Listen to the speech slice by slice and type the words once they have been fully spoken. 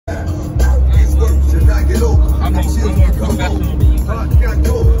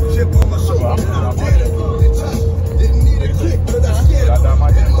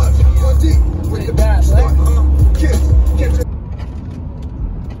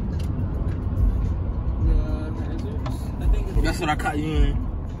That's what I caught you in.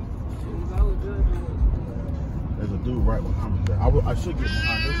 There's a dude right behind me. I should get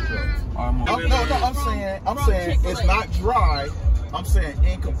behind this truck. I'm saying it's not dry. I'm saying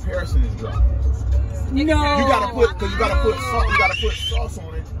in comparison it's dry. No. You gotta put salt. You gotta put sauce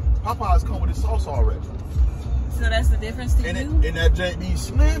on it. Popeyes come with the sauce already. So that's the difference to you? And that jank be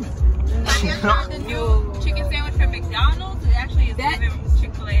slamming. The new chicken sandwich from McDonald's, it actually is giving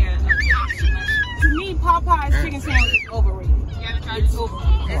Chick-fil-A to me, Popeye's chicken sandwich is overrated. You haven't tried it?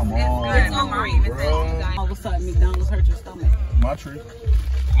 Come on, It's overrated. All of a sudden, McDonald's hurt your stomach. My tree.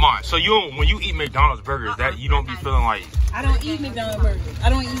 Come on, so when you eat McDonald's burgers, that you don't be feeling like. I don't eat McDonald's burgers. I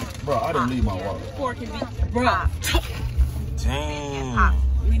don't eat. Bro, I didn't leave my wallet. Pork and beef. Bro. Damn.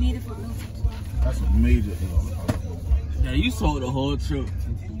 We need it for losers. That's a major L. Yeah, you sold the whole trip.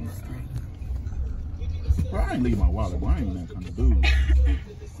 Bro, I ain't leave my wallet, bro. I ain't that kind of dude.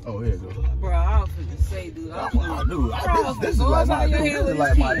 Oh, here it goes. Bro, I was finna say, dude. I do. This is like my dude. This is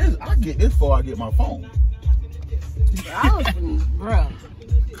like my. I get this before I get my phone. I was finna, bro.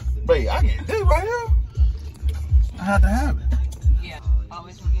 Babe, I get this right here. I have to have it. Yeah,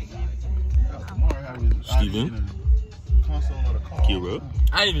 always forget you. Steven. Kira.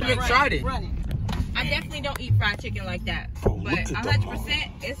 I didn't even tried it. I definitely don't eat fried chicken like that. But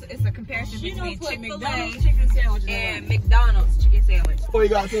 100%, it's a comparison between Chick-fil-A chicken sandwich and McDonald's chicken sandwich. Before you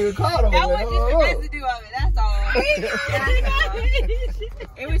got to the car, That was just the residue of it, that's all.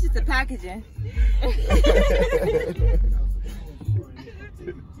 It was just the packaging.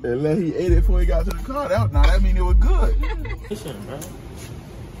 Unless he ate it before he got to the car, that mean it was good. Listen, bro.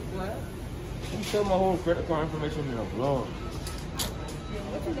 What? You show my whole credit card information in a vlog.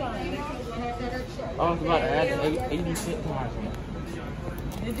 I was about to add 80 cents to my phone.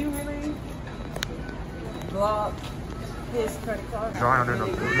 Did you really block his credit card? Drawing under the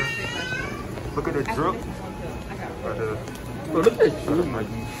building. Look at the drip. Bro, look at the drip,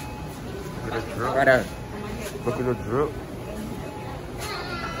 Mikey. Look at the drip. Right there. Look at the drip.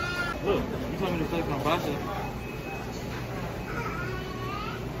 Look, you told me to take my bicep.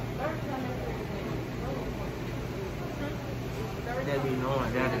 That be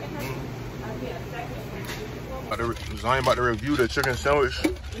knowing that is me. Zion about to review the chicken sandwich.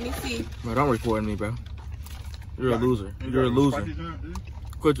 Let me see. Bro, don't record me, bro. You're a loser. You're a loser.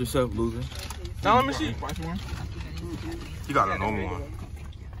 Quit yourself, loser. Now let me see. You got a normal one.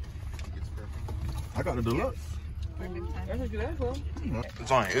 I got the deluxe. That's what you asked for.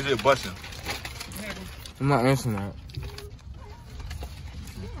 Zion, is it busting? I'm not answering that.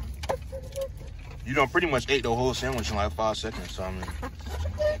 You done pretty much ate the whole sandwich in like 5 seconds, so I mean.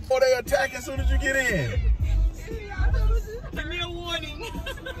 Oh, they attack as soon as you get in. Give me a warning.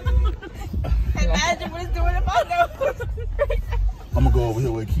 Imagine what it's doing about those. I'm gonna go over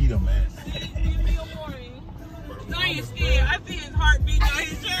here with Keita, man. Give me a warning. Zion's scared. I see his heart beating on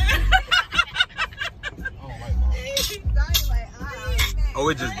his chest.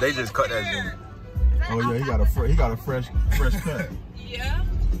 Oh, they just cut that thing. Oh yeah, he got a fresh cut. Yeah,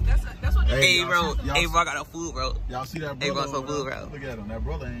 that's what. Hey bro, I got no food, bro. Y'all see that brother? Hey, bro, some food, bro. Look at him. That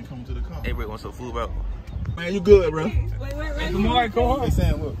brother ain't coming to the car. Hey, bro, want some food, bro? Man, you good, bro? Wait. Come on, go home. Hey,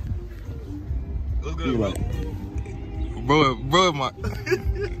 Sam, look. What's good, bro? Bro, my.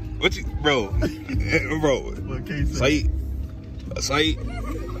 What you, bro? Bro. What case? Saeed.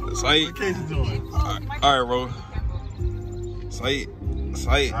 What case is doing? All right, bro. Saeed.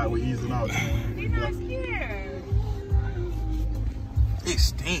 All right, we're easing out. He's not scared. It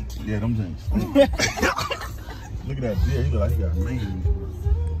stinks. Yeah, them things. Look at that deer. He look like he got mange.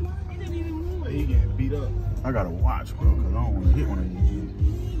 He didn't even move. He getting beat up. I gotta watch, bro, because I don't want to hit one of these.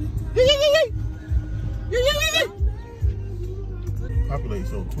 Populate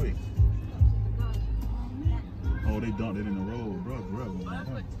so quick. Oh, they dumped it in the road, bro.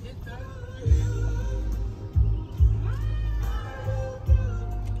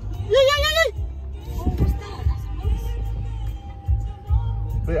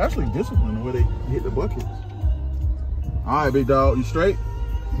 They actually disciplined the way they hit the buckets. All right, big dog, you straight?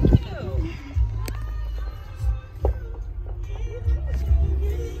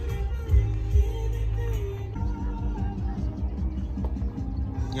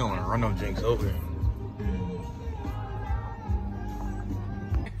 You don't want to run them jinx over.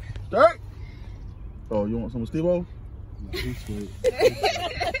 Straight? Oh, you want some of Steve-O? No, he's straight.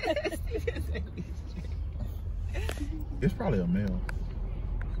 It's probably a male.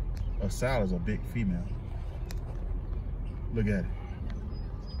 A Sal is a big female. Look at it.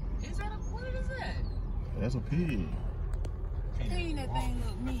 That's a pig. Dang, that thing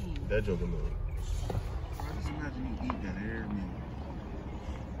look mean. That joker look. I just imagine you eat that every meal.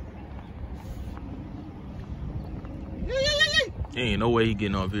 Ain't no way he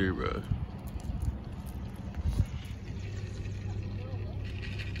getting off here, bro.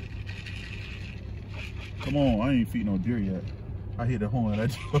 Come on, I ain't feeding no deer yet. I hit the horn.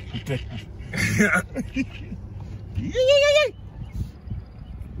 That's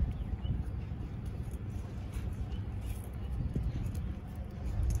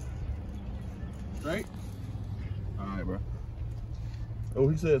Right? All right, bro. Oh,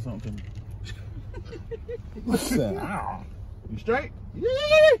 he said something to me. What's that? Ow. You straight?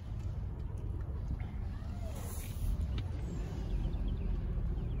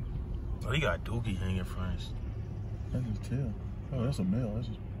 Oh, he got dookie hanging from his. That's his tail. Oh, that's a male. That's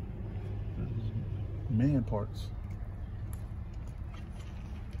his man parts.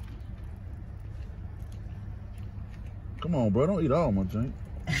 Come on, bro. Don't eat all my junk.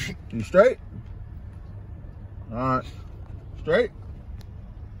 You straight? All right. Straight?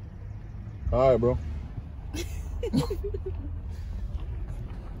 All right, bro.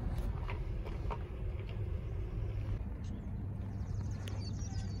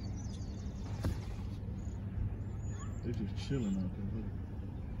 They're just chilling out there. Look.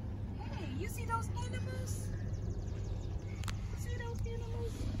 Hey, you see those animals? See those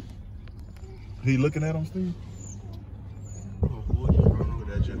animals? He looking at him, Steve? Oh, boy, you run over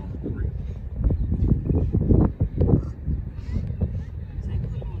that jet on the creek.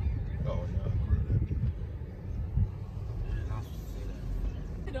 Oh,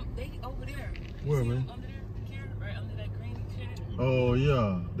 yeah. They over there. Where, man? Under there, right under that green chair. Oh,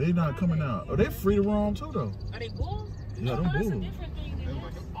 yeah. They not coming out. Oh, they free to roam, too, though. Are they bulls? Yeah, them That's a bulls. different thing than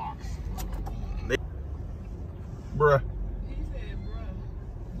like an ox. Bruh. He said,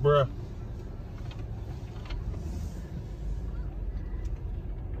 bruh. Bruh.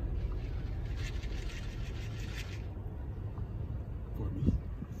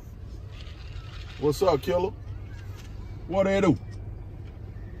 What's up, killer? What they do?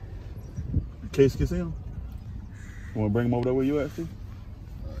 Case can see him? You want to bring him over there where you at, Steve?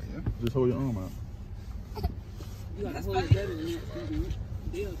 Yeah. Just hold your arm out. You gotta hold it better than that.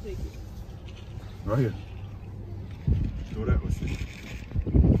 They'll take it. Right here. Go that way, Steve.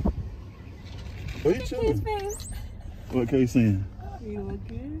 What you chilling? What Case saying? You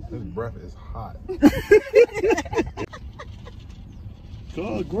okay? His breath is hot.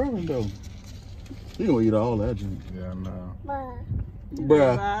 God, grab him though. He gonna eat all that junk. Yeah, no.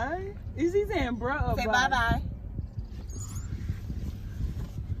 Bruh. Bye. Is he saying bruh or Say bye? bye-bye.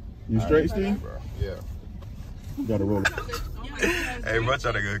 You straight, Steve? Yeah. You gotta roll it. Hey, bro,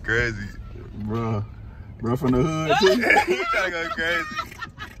 trying to go crazy. Bruh. Bruh from the hood, too. He trying to go crazy.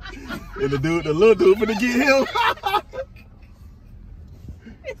 And the little dude finna get him.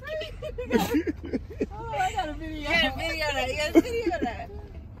 Oh, I got a video. You got a video of that. You got a video of that.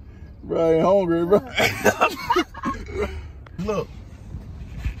 Bro, I ain't hungry, bro. Look.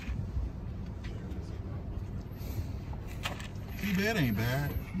 See, that ain't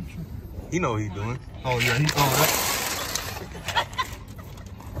bad. He know what he doing. Oh, yeah, he that.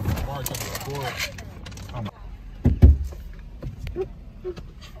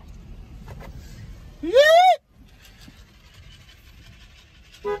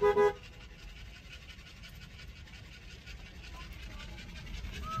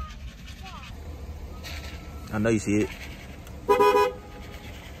 I know you see it. That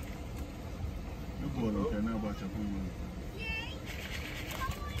boy don't care nothing about your food.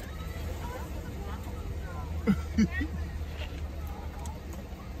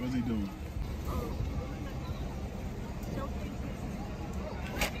 What's he doing?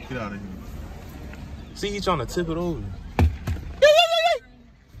 Get out of here. See, he trying to tip it over.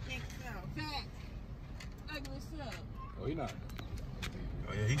 Oh, he not.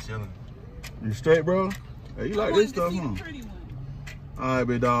 Oh, yeah, he's chilling. You straight, bro? Hey, you like this stuff, huh? All right,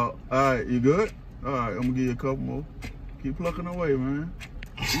 big dog. All right, you good? All right, I'm gonna give you a couple more. Keep plucking away, man.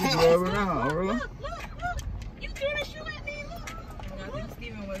 You driving out, bro. Look. You threw the shoe at me. Look. I think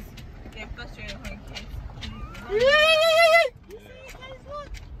Steven was getting frustrated with her kids.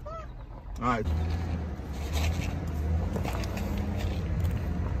 All right.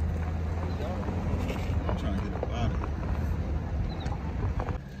 I'm trying to get up out of here.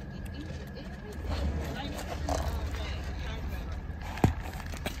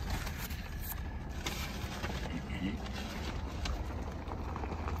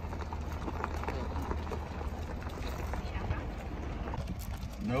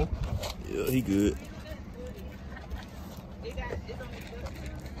 No? Yeah, he good.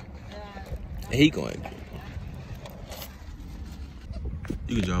 And he going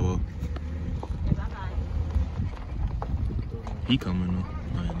Good job, bro. He coming though.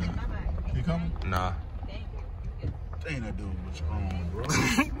 No, he not. He coming? Nah. Dang, that dude was strong, bro.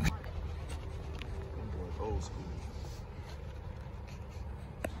 That boy's old school.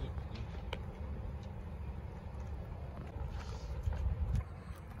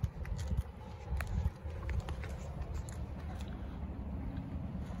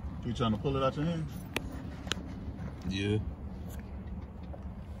 You trying to pull it out your hand? Yeah.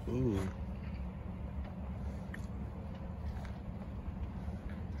 Ooh.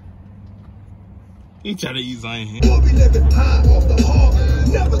 He trying to eat Zion. We'll be living high off the hog.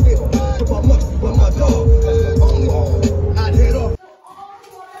 Never get to my much with my dog. That's the only I'd hit off.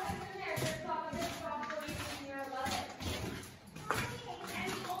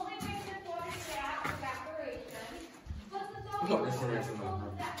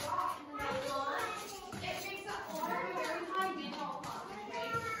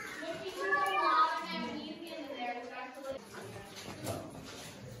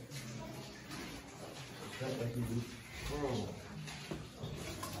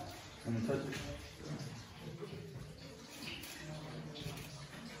 Let me touch it.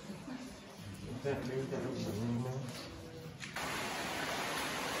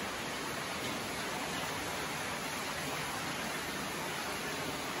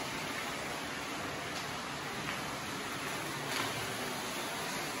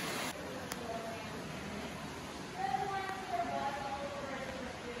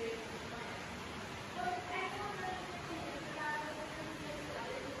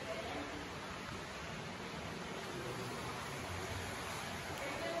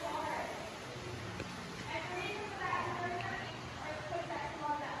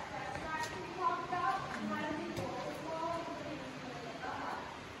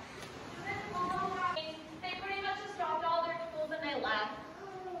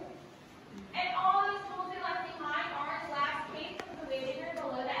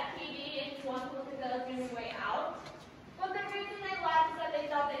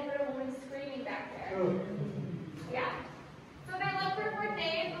 Yeah. So they looked for her for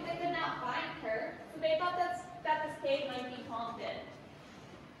days, but they could not find her. So they thought that this cave might be haunted.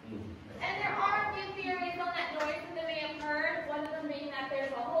 And there are a few theories on that noise that they may have heard. One of them being that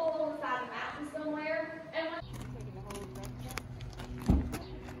there's a hole inside the mountain somewhere. And when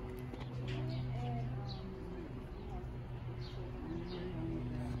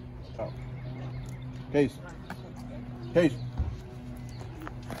Case. Case.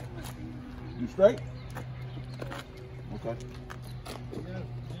 You straight? Okay.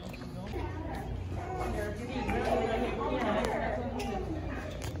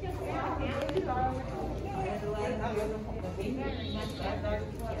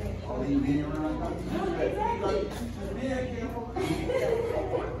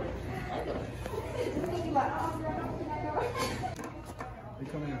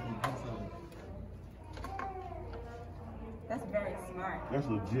 That's very smart. That's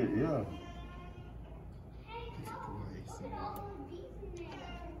legit, yeah.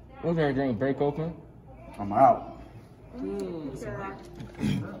 What's that drink? Break open? I'm out. That's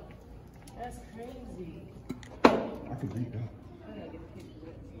crazy. I can beat that.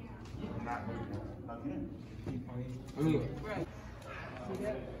 I mean,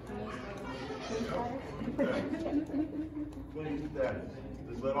 Please, Daddy.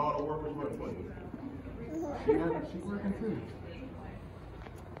 Just let all the workers work for you. She working too.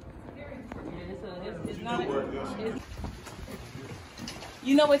 It's not.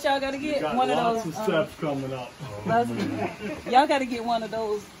 You know what y'all gotta get? One of those. Steps coming up. Y'all gotta get one of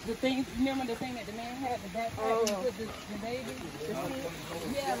those. The things. Remember the thing that the man had, the backpack with the baby.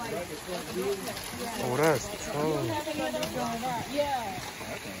 Yeah, like. oh, that's Oh. Yeah.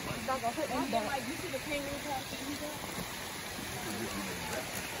 Like you see the kangaroo costume?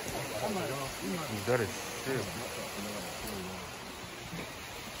 that is shit.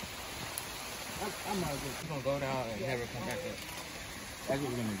 I'm gonna go down and never come back up. That's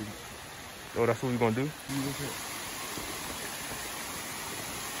what we're gonna do. Oh, that's what we're gonna do?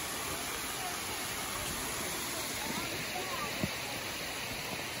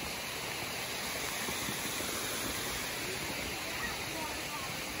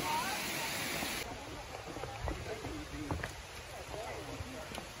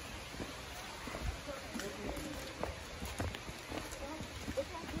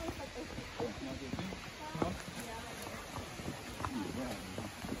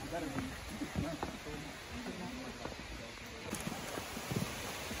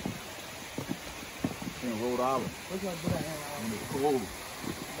 In Rhode Island. When it's cold.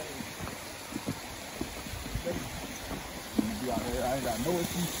 You be out there I ain't got no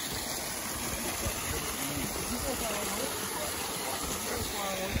excuse.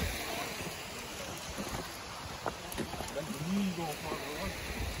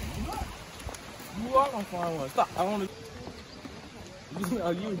 You are gonna find one. Stop. I want to.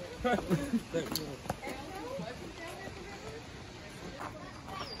 You.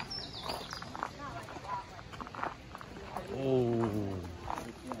 Oh.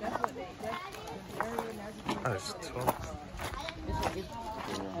 That's tough.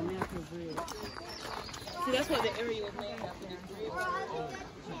 See, that's what the area was named after. This bridge.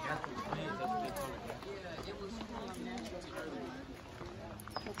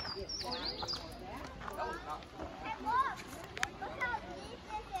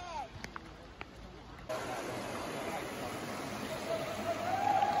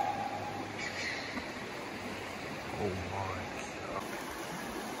 Oh my.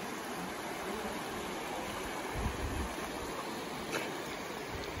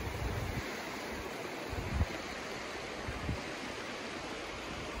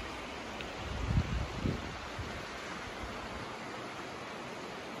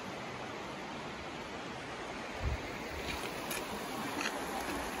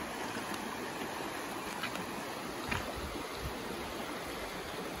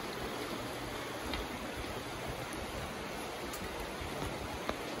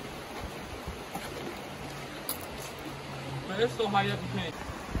 It's so high up you can't.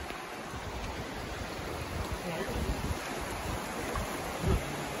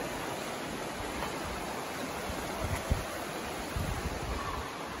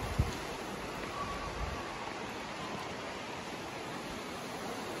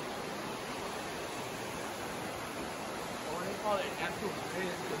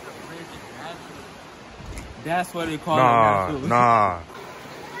 That's what they call it. Nah.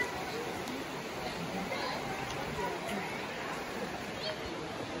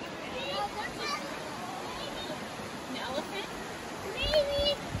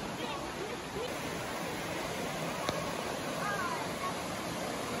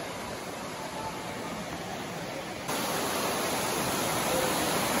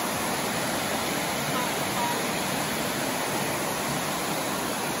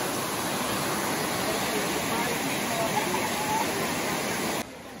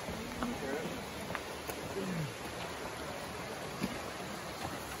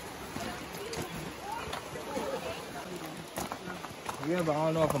 Yeah, but I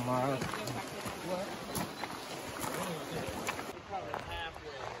don't know if I'm alright.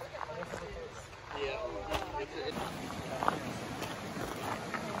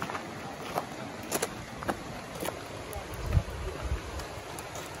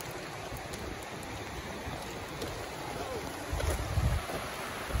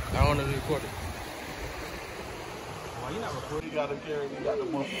 I don't want to record it. Why you not recording? You gotta carry, you got the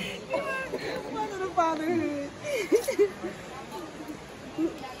muscle. Welcome to fatherhood.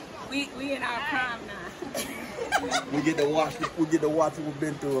 We in our prime now. We get to watch what we've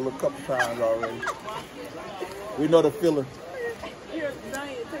been through a couple times already. We know the feeling. Here,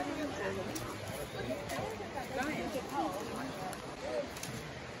 Zion, take a picture. Zion.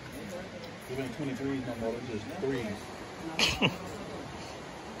 It ain't 23s no more, it's just 3s.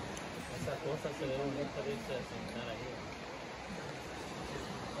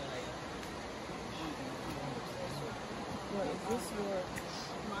 What is this your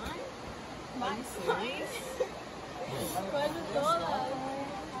mine? Mine? Where's the dollar?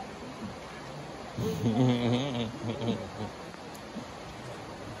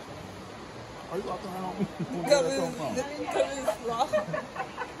 Are you walking around? Because it's lost.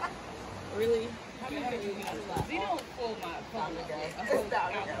 Really? We don't pull my phone,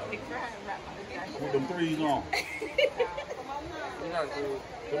 With them 3s on.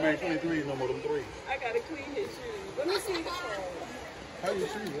 Them ain't 23s no more, them 3s. I gotta clean his shoes. Let me see. How you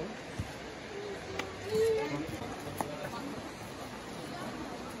see, bro?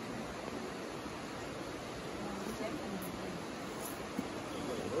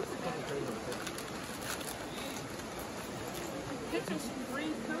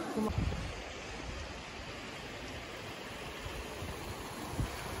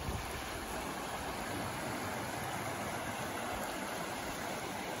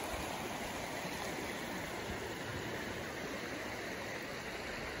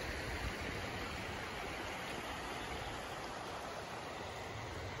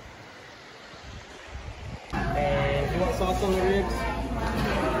 You want sauce on the ribs?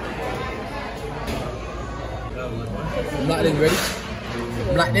 Block this, ready?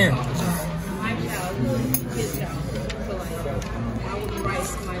 Block them. My child, his child. So like, I would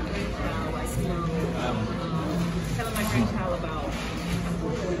rice my grandchild, like, tell him my and tell about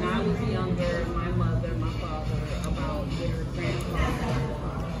when I was younger, my mother, my father, about their grandfather,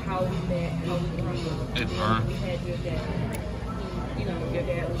 how we met, how we grew up. It's fun. We had your dad. You know, your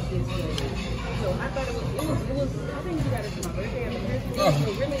dad was this way. So I thought it was I think you got it for my birthday and the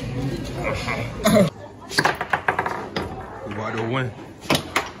We about to win.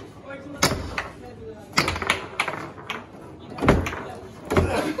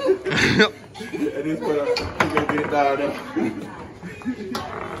 At this point, you gonna get it down there.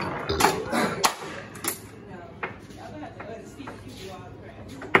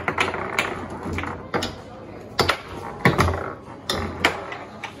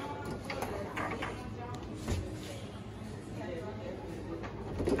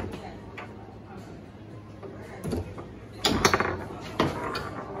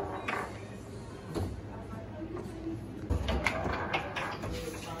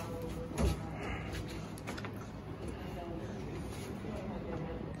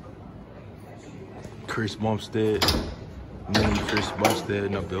 Chris Bumstead, mini Chris Bumstead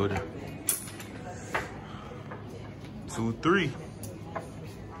in the building. 2-3.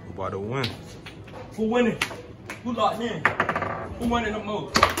 We're about to win. Who winning? Who locked in? Who winning the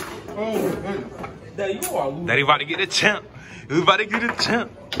most? Oh, hey. That you are losing. Daddy about to get the champ. We about to get the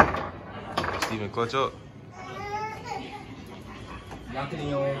champ. Steven, clutch up. Lock it in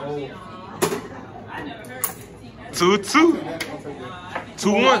your own hole. 2-2.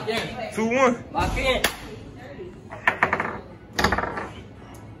 2-1. 2-1. Lock in.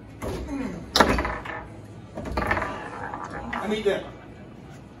 I need that.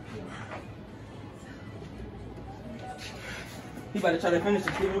 He about to try to finish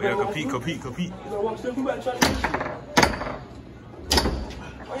it. We gotta compete. You better walk still. He about to try to finish it.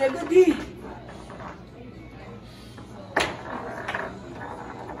 Oh yeah, good D.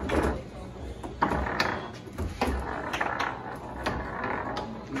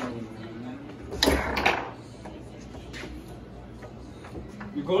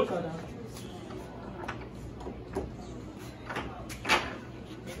 You go down.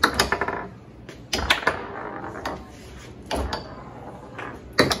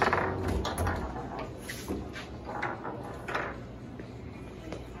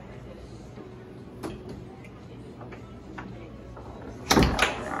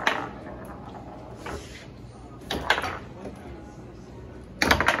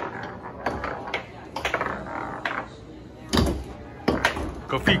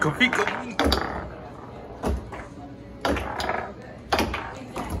 Compete.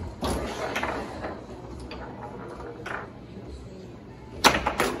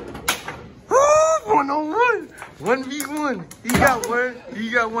 One on one. 1v1. He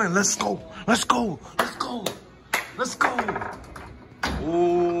got one. Let's go.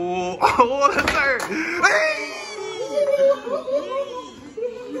 Oh, that's her. Hey!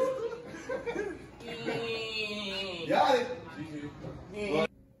 Got it.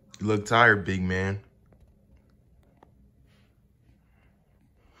 You look tired, big man.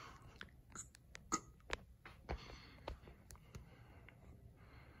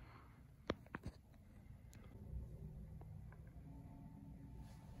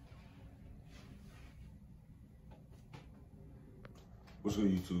 What's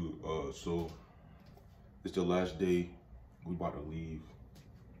good, YouTube? So it's the last day. We about to leave.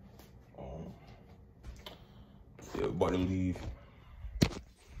 Yeah, we about to leave.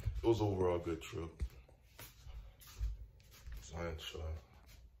 It was overall a good trip. Zion chilling.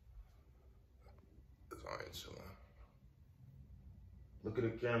 Look at the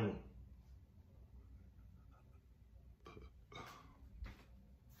camera.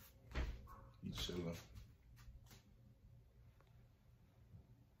 He's chilling.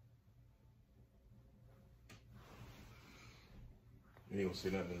 You ain't gonna say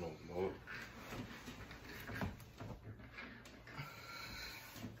nothing no more.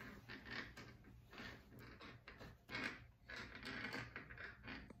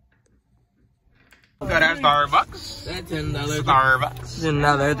 Got that Starbucks. That $10 Starbucks.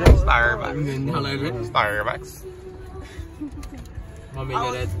 $10 drink. Starbucks. I'll make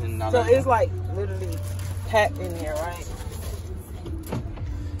that $10. So it's like literally packed in there, right?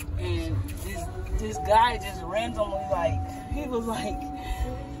 And this guy just randomly he was like,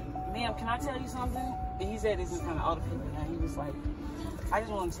 ma'am, can I tell you something? And he said this in front of all the people. And he was like, I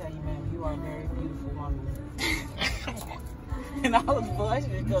just want to tell you, ma'am, you are a very beautiful woman. And I was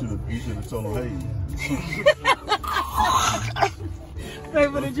blushing because You should have told him, hey. pay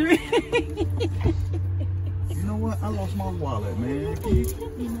for the drink. You know what? I lost my wallet, man.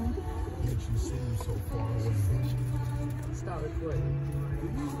 You know. Start recording.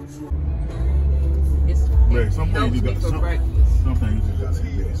 It's Right, some things you got for some breakfast. things you gotta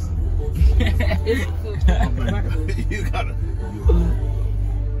eat. It's food for breakfast. You gotta.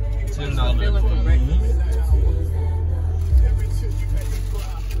 It's fulfilling for breakfast.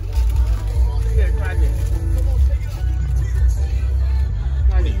 Here, try this.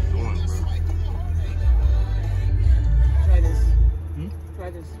 Try this. Try this. Try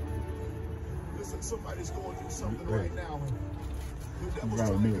this. Listen, somebody's going through something right now. The devil's Right,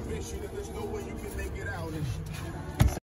 trying to me. convince you that there's no way you can make it out.